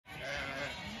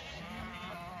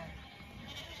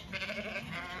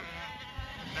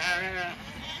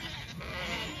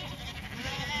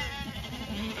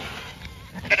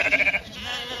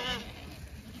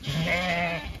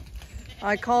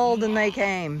I called and they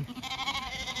came.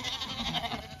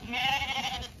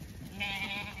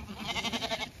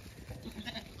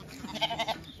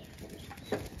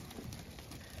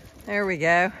 There we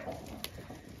go.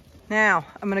 Now,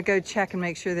 I'm gonna go check and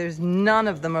make sure there's none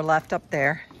of them are left up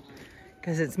there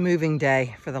because it's moving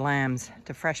day for the lambs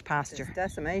to fresh pasture. It's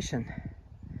decimation.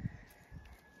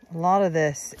 A lot of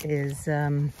this is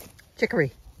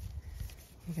chicory.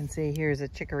 You can see here's a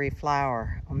chicory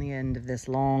flower on the end of this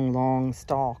long, long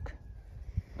stalk.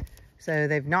 So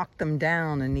they've knocked them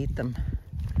down and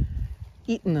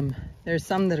eaten them. There's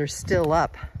some that are still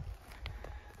up,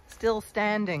 still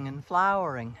standing and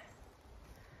flowering.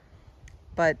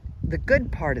 But the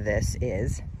good part of this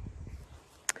is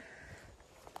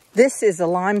a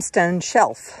limestone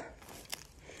shelf.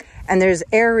 And there's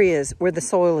areas where the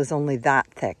soil is only that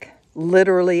thick.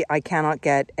 Literally, I cannot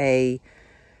get a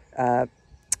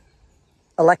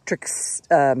electric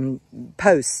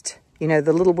post, you know,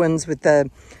 the little ones with the,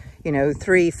 you know,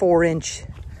 3-4 inch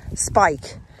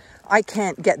spike. I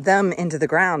can't get them into the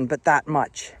ground but that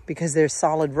much because there's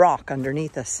solid rock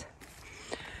underneath us.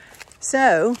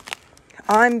 So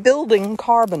I'm building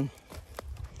carbon.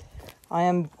 I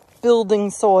am building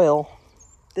soil.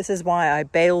 This is why I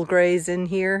bale graze in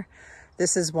here.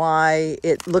 This is why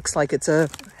it looks like it's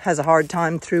has a hard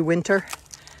time through winter.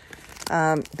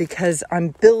 Because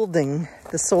I'm building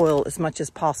the soil as much as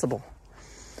possible.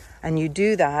 And you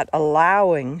do that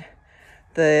allowing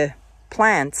the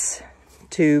plants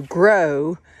to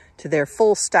grow to their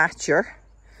full stature.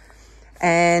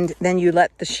 And then you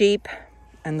let the sheep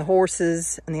and the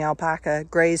horses and the alpaca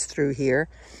graze through here.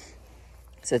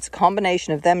 So it's a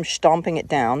combination of them stomping it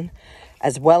down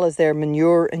as well as their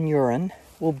manure and urine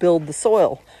will build the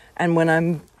soil. And when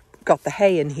I'm got the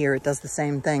hay in here, it does the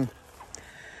same thing.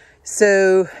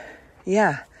 So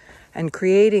yeah, and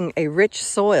creating a rich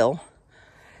soil.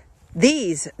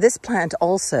 This plant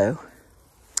also,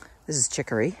 this is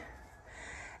chicory,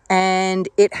 and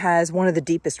it has one of the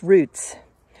deepest roots.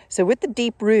 So with the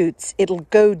deep roots, it'll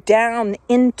go down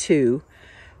into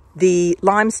the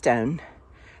limestone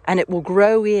and it will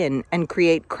grow in and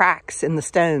create cracks in the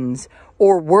stones,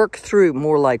 or work through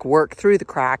the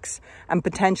cracks and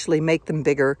potentially make them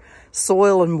bigger.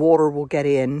 Soil and water will get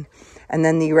in, and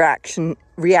then the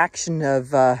reaction of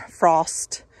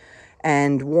frost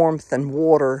and warmth and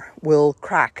water will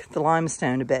crack the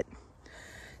limestone a bit.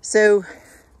 So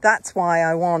that's why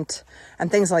I want, and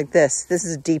things like this. This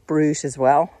is a deep root as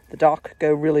well. The dock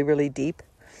go really, really deep.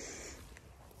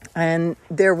 And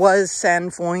there was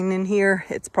sandfoin in here.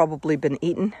 It's probably been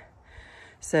eaten,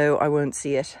 so I won't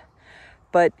see it.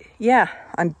 But yeah,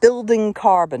 I'm building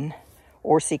carbon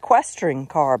or sequestering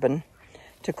carbon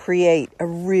to create a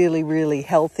really, really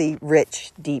healthy,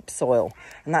 rich, deep soil.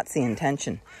 And that's the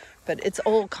intention. But it's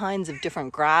all kinds of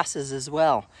different grasses as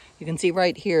well. You can see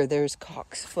right here, there's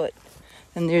cock's foot.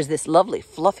 And there's this lovely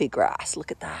fluffy grass.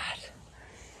 Look at that.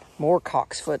 More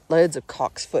cock's foot, loads of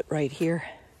cock's foot right here.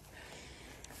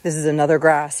 This is another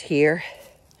grass here.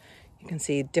 You can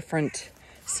see different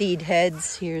seed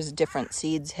heads. Here's different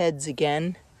seeds heads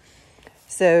again.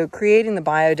 So creating the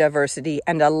biodiversity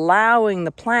and allowing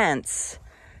the plants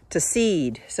to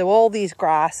seed. So all these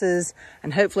grasses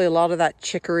and hopefully a lot of that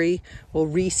chicory will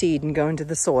reseed and go into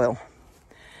the soil.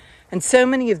 And so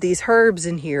many of these herbs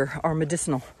in here are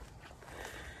medicinal.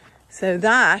 So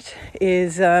that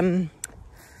is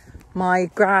my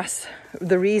grass,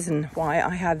 the reason why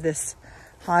I have this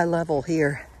high level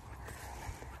here.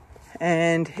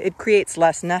 And it creates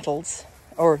less nettles,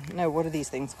 or no, what are these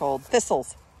things called?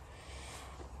 Thistles.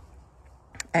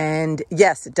 And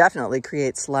yes, it definitely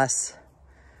creates less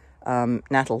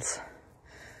nettles.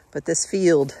 But this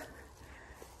field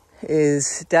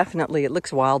is definitely, it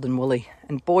looks wild and woolly.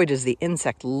 And boy, does the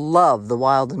insect love the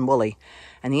wild and woolly.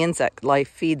 And the insect life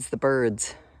feeds the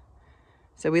birds.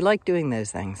 So we like doing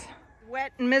those things.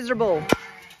 Wet and miserable.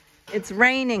 It's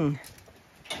raining.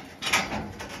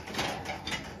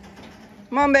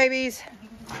 Come on, babies.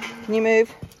 Can you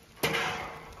move?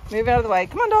 Move out of the way.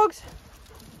 Come on, dogs.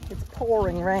 It's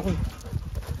pouring rain.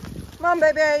 Come on,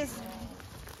 babies.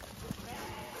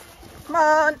 Come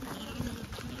on.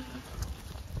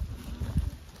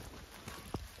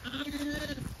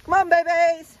 Come on,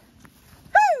 babies.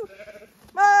 Woo!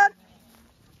 Come on.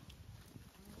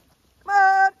 Come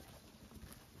on.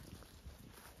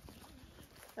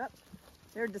 Oh,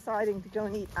 they're deciding to go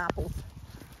and eat apples.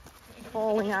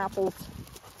 Falling apples.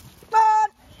 Come on.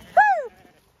 Woo!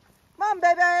 Come on,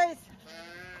 babies.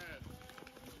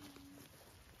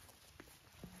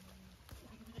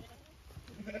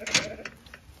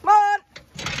 Come on.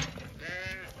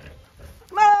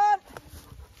 Come on.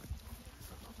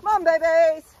 Come on,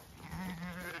 babies.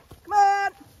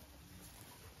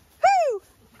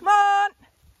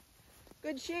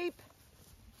 Good sheep.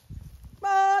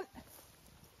 Come on.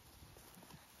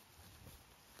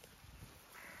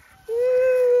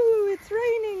 Woo, it's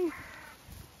raining.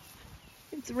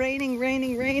 It's raining,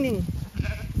 raining, raining.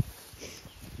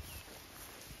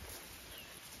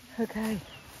 Okay,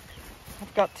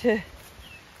 I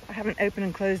haven't opened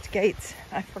and closed gates.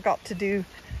 I forgot to do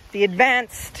the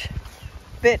advanced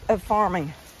bit of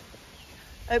farming.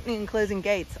 Opening and closing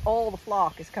gates. All the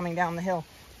flock is coming down the hill.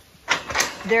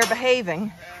 They're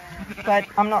behaving, but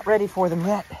I'm not ready for them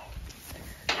yet.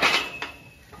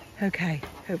 Okay,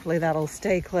 hopefully that'll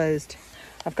stay closed.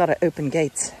 I've got to open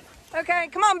gates. Okay,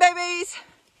 come on, babies.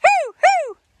 Hoo,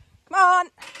 hoo. Come on.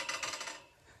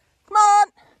 Come on.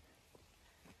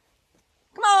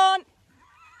 Come on.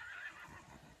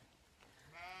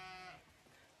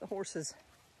 The horses.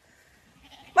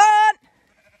 Come on.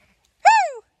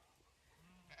 Hoo.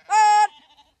 Come on.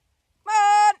 Come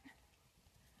on.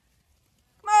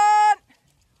 Come on.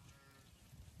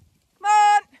 Come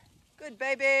on. Good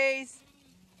babies.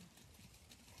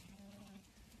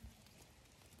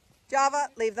 Java,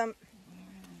 leave them.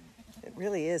 It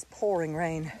really is pouring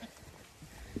rain.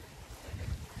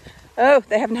 Oh,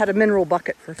 they haven't had a mineral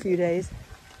bucket for a few days.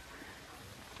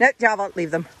 No, Java,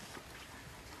 leave them.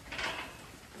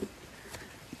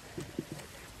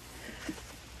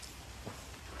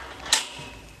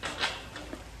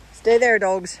 Stay there,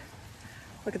 dogs.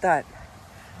 Look at that.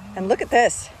 And look at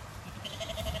this.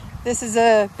 This is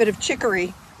a bit of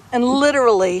chicory, and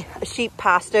literally a sheep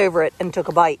passed over it and took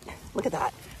a bite. Look at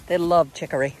that. They love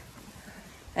chicory.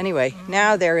 Anyway,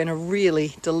 now they're in a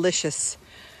really delicious,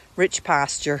 rich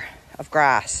pasture of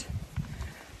grass.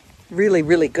 Really,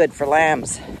 really good for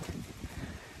lambs.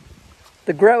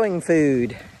 The growing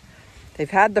food. They've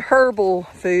had the herbal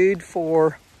food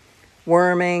for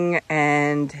worming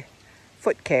and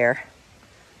foot care.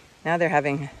 Now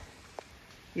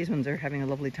these ones are having a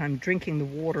lovely time drinking the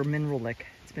water mineral lick.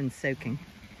 It's been soaking.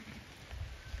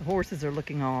 The horses are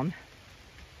looking on,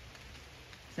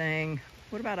 saying,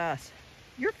 what about us?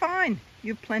 You're fine.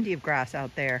 You have plenty of grass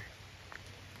out there.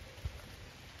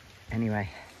 Anyway,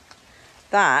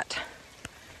 that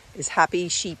is happy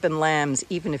sheep and lambs,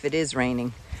 even if it is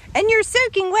raining. And you're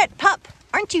soaking wet, pup,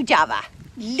 aren't you, Java?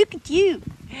 Look at you.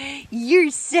 You're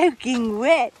soaking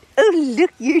wet. Oh,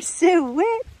 look, you're so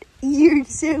wet. You're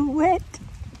so wet.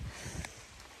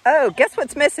 Oh, guess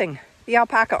what's missing? The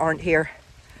alpaca aren't here.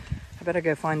 I better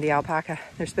go find the alpaca.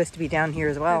 They're supposed to be down here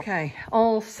as well. Okay,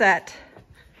 all set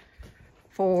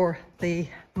for the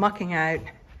mucking out.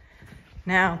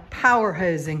 Now, power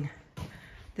hosing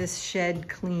this shed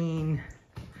clean.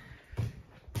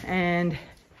 And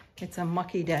it's a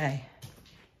mucky day.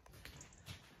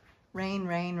 Rain,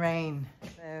 rain, rain.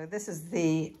 So this is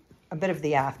a bit of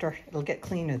the after. It'll get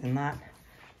cleaner than that.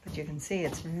 But you can see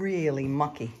it's really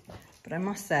mucky. But I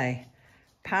must say,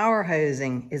 power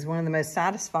hosing is one of the most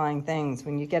satisfying things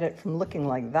when you get it from looking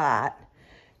like that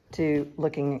to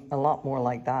looking a lot more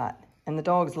like that. And the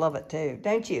dogs love it too,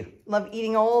 don't you? Love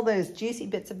eating all those juicy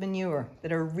bits of manure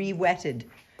that are re-wetted.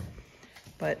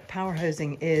 But power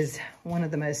hosing is one of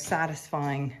the most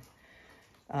satisfying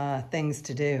things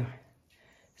to do.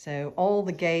 So all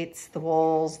the gates, the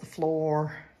walls, the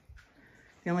floor,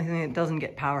 the only thing that doesn't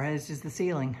get power hosed is the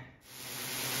ceiling.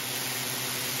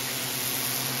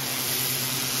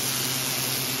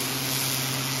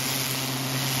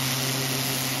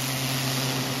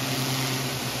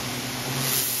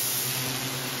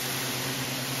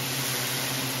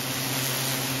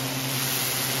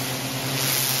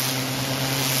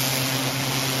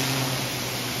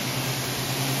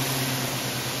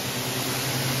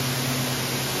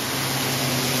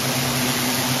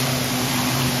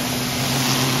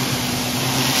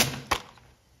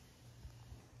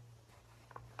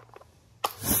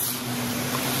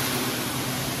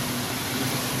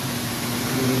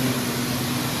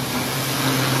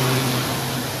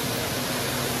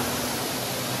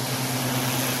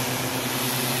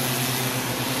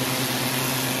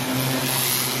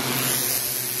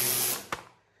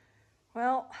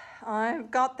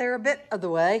 I've got there a bit of the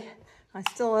way. I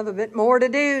still have a bit more to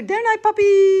do, don't I,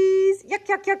 puppies? Yuck,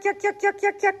 yuck, yuck, yuck, yuck, yuck,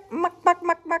 yuck, yuck. Muck, muck,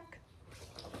 muck, muck.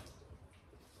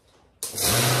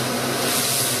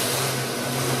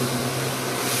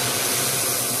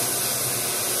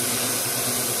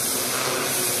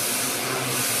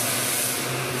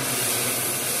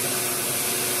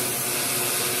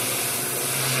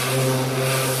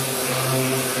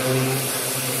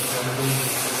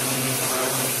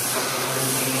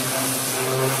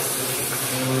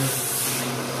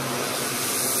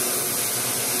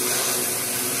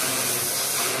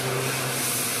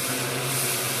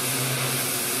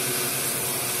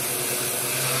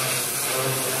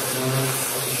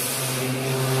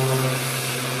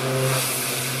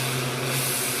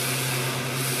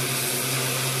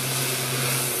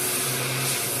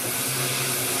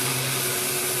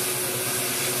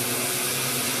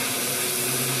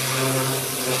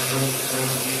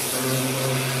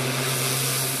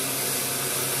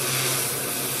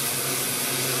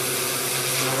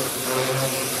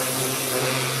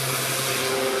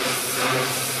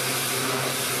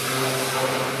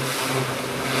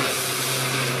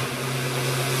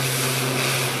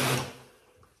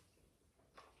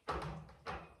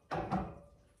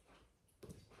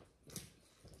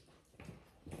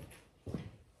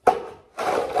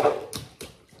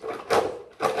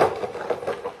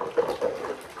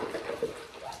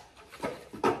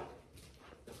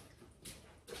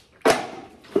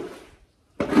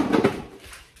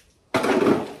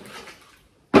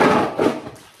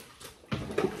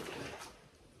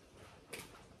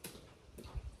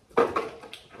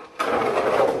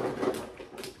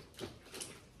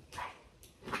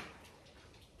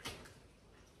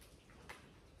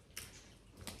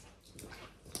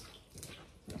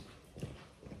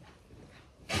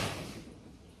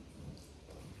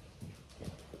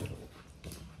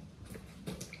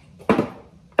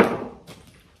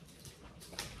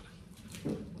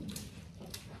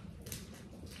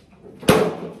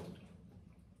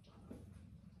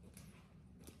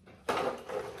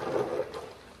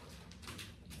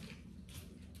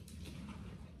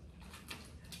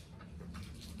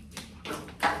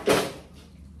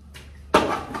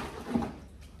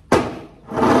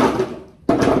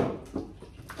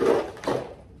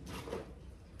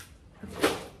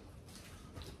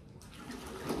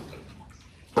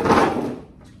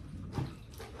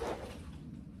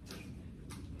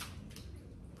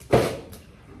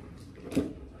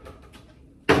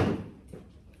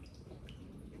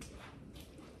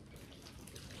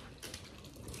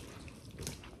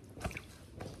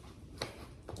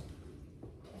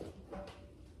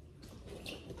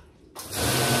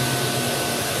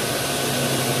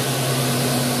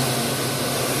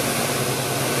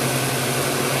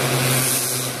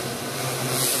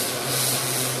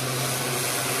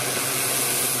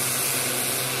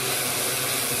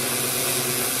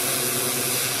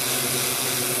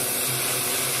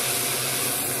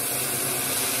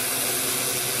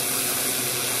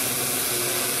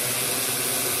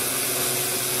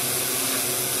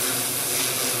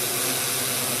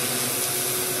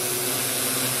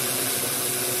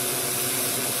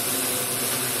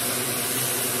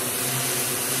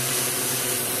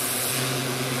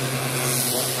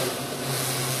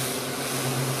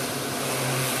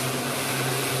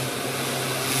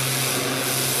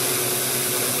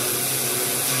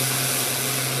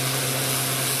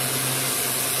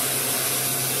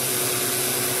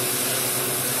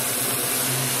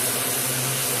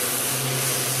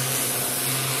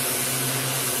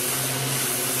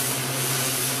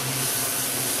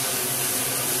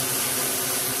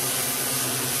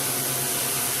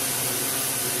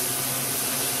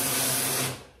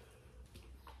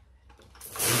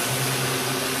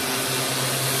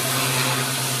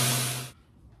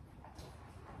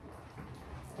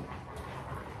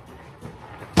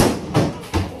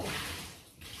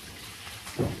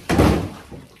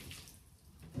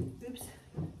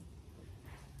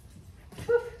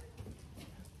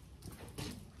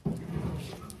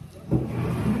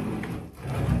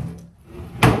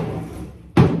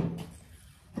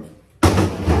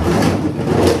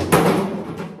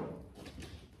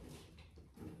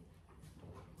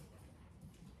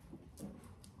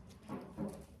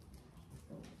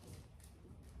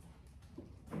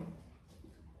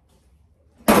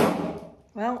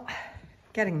 Well,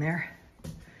 getting there.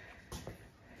 A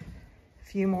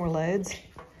few more loads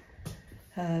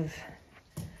of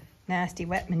nasty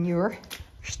wet manure.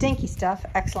 Stinky stuff,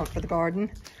 excellent for the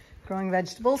garden. Growing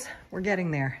vegetables, we're getting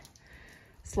there.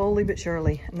 Slowly but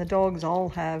surely. And the dogs all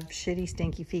have shitty,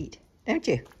 stinky feet, don't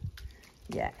you?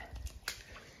 Yeah.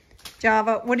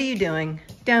 Java, what are you doing?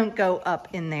 Don't go up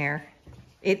in there.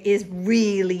 It is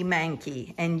really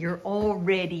manky, and you're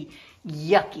already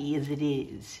yucky as it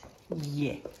is.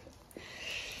 Yeah.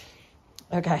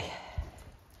 Okay.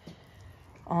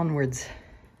 Onwards.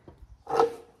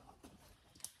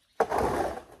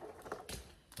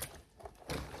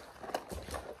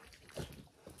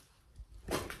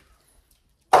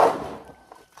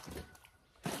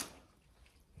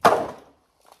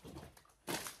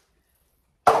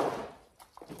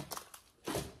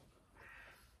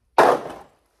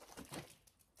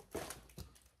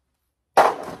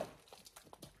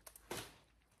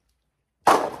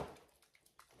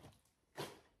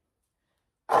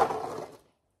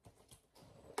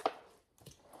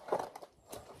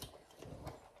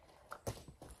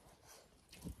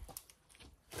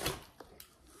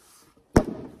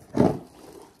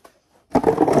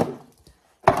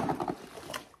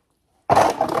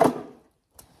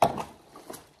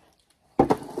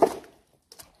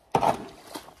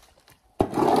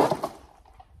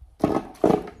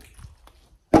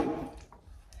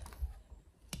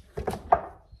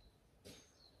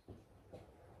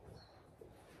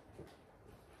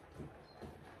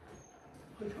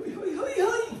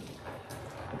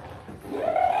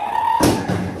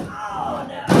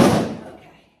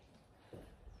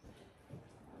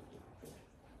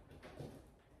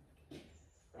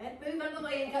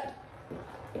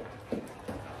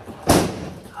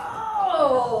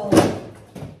 Oh!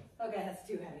 Okay, that's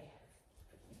too heavy.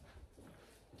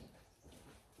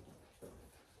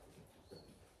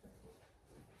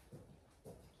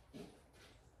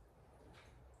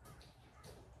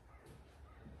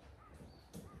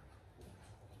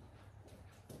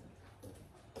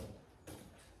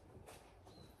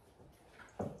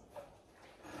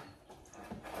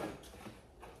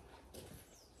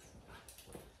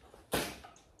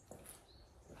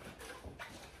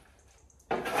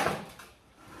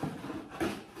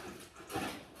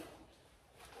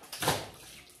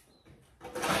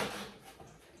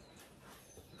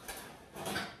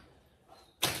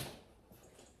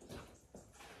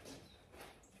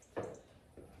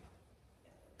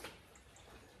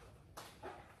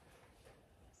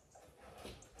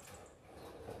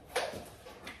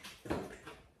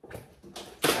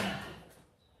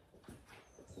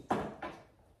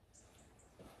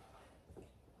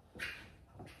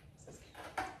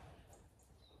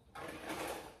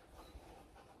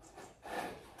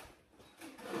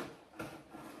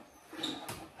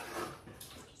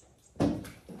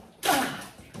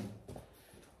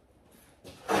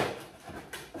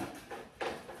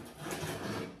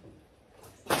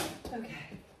 Okay.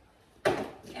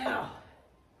 Now,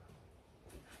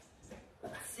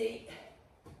 let's see.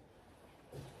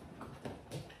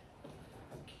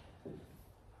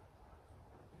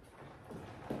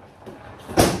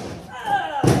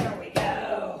 Oh, there we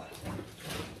go.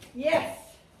 Yes.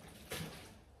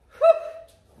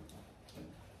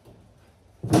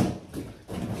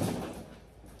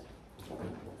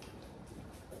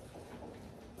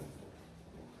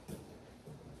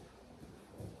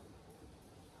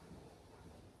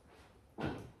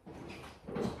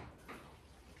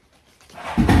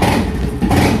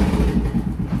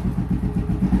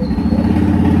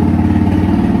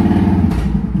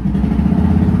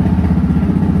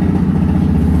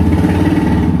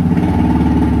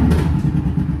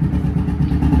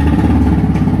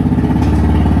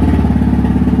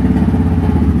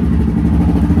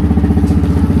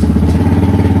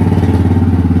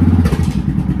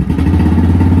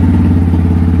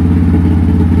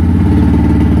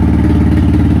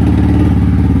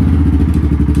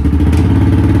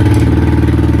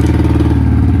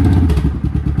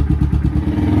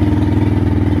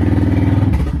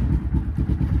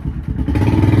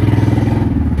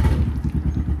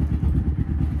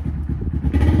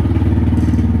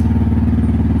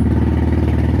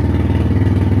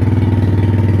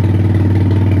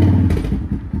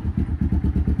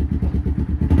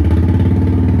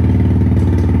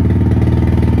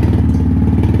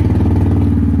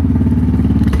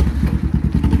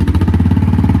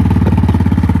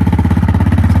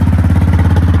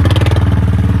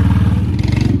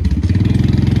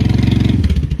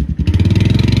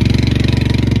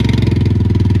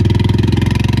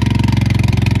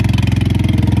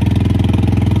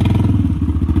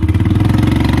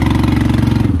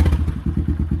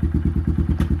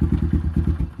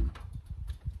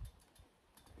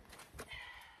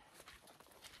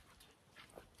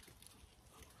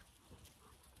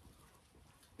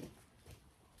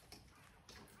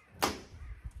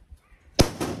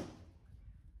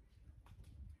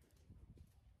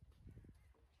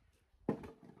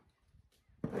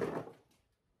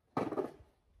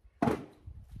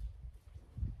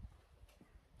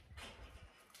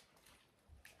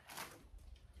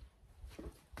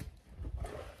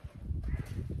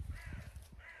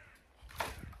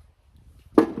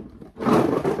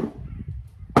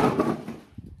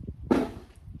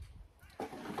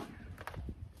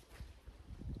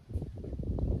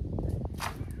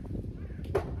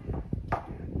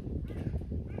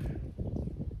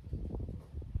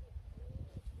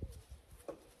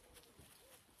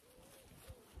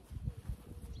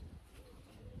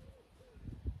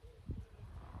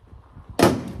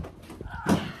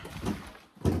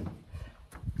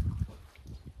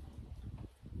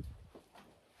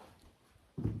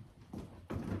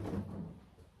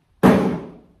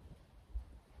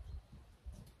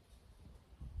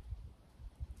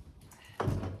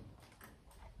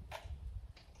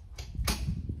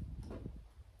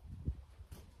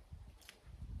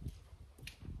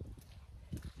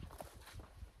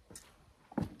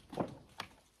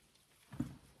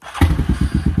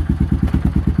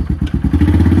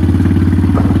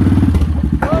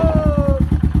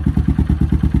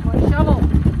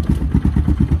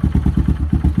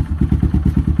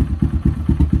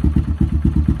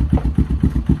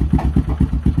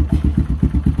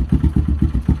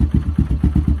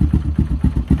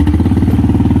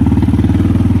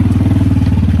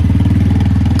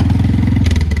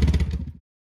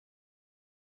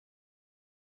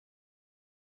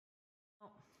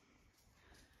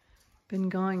 Been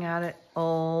going at it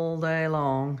all day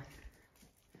long.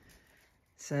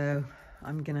 So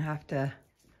I'm gonna have to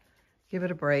give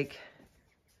it a break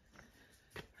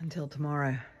until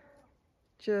tomorrow.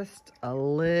 Just a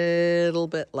little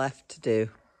bit left to do.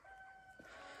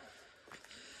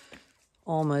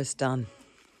 Almost done.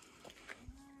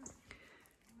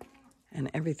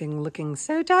 And everything looking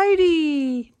so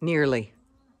tidy. Nearly.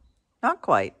 Not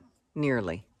quite.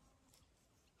 Nearly.